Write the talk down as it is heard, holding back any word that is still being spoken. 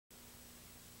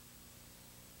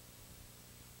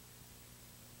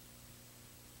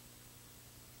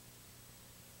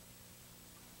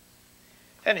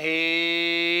And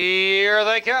here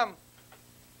they come.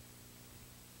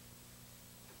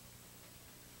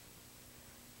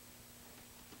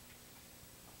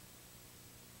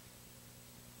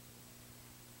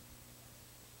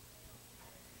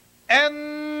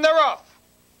 And they're off.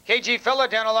 KG Fella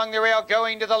down along the rail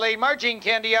going to the lead. Margin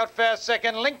Candy out fast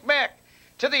second. Link Mac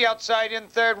to the outside in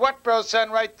third. What Bro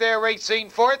Son right there racing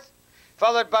fourth.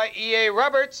 Followed by EA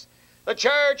Roberts. The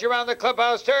charge around the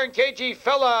clubhouse turn. KG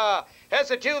Fella has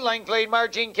a 2-length lead.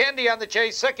 Margin Candy on the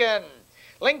chase second.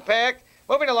 Link Pack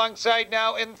moving alongside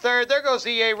now in third. There goes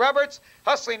EA Roberts.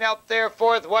 Hustling out there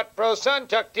fourth. What Bro Son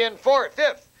tucked in fourth.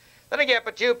 Fifth. Then a gap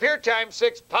of 2. Pier Time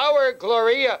 6. Power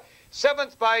Gloria.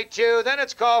 7th by 2. Then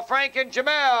it's called Frank and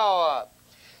Jamal.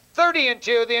 30 and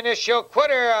 2. The initial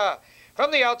quitter. From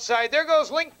the outside, there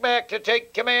goes Link Mac to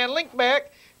take command. Link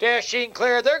Mac dashing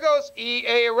clear. There goes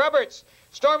EA Roberts.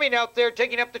 Storming out there,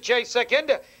 taking up the chase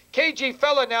second. KG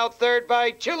Fella now third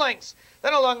by 2 lengths.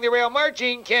 Then along the rail,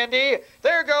 Margin Candy.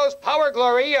 There goes Power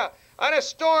Gloria on a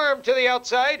storm to the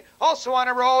outside. Also on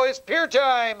a roll is Pier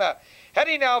Time.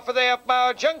 Heading now for the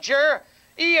half-mile juncture.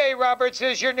 EA Roberts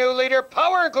is your new leader.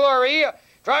 Power Glory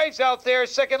drives out there.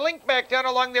 Second, Link Mac down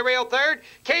along the rail third.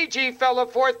 KG Fella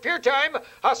fourth. Pier Time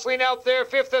hustling out there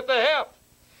fifth at the half.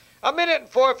 1 minute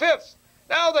and 4/5.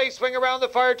 Now they swing around the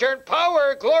far turn.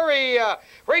 Power Glory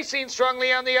racing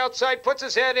strongly on the outside, puts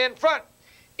his head in front.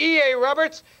 EA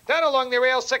Roberts down along the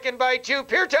rail, second by 2.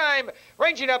 Pier Time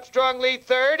ranging up strongly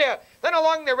third. Then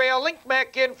along the rail, Link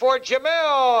Mac in for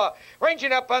Jamel.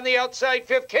 Ranging up on the outside,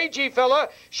 5th. KG Fella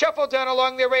shuffled down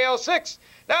along the rail, 6th.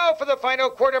 Now for the final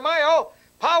quarter mile,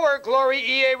 Power Glory,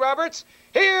 EA Roberts.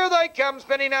 Here they come,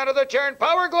 spinning out of the turn.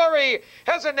 Power Glory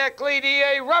has a neck lead.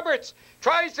 EA Roberts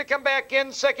tries to come back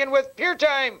in second with Pier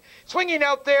Time. Swinging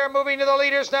out there, moving to the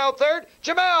leaders now third.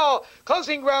 Jamal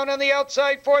closing ground on the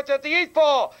outside, fourth at the 8th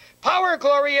ball. Power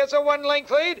Glory has a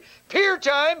 1-length lead. Pier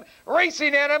Time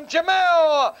racing at him.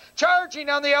 Jamal charging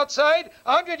on the outside.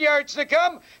 100 yards to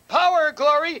come. Power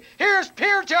Glory. Here's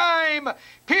Pier Time.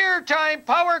 Pier Time,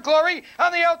 Power Glory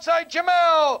on the outside.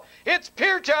 Jamal. It's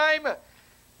Pier Time.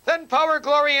 Then Power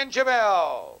Glory and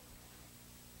Jamal.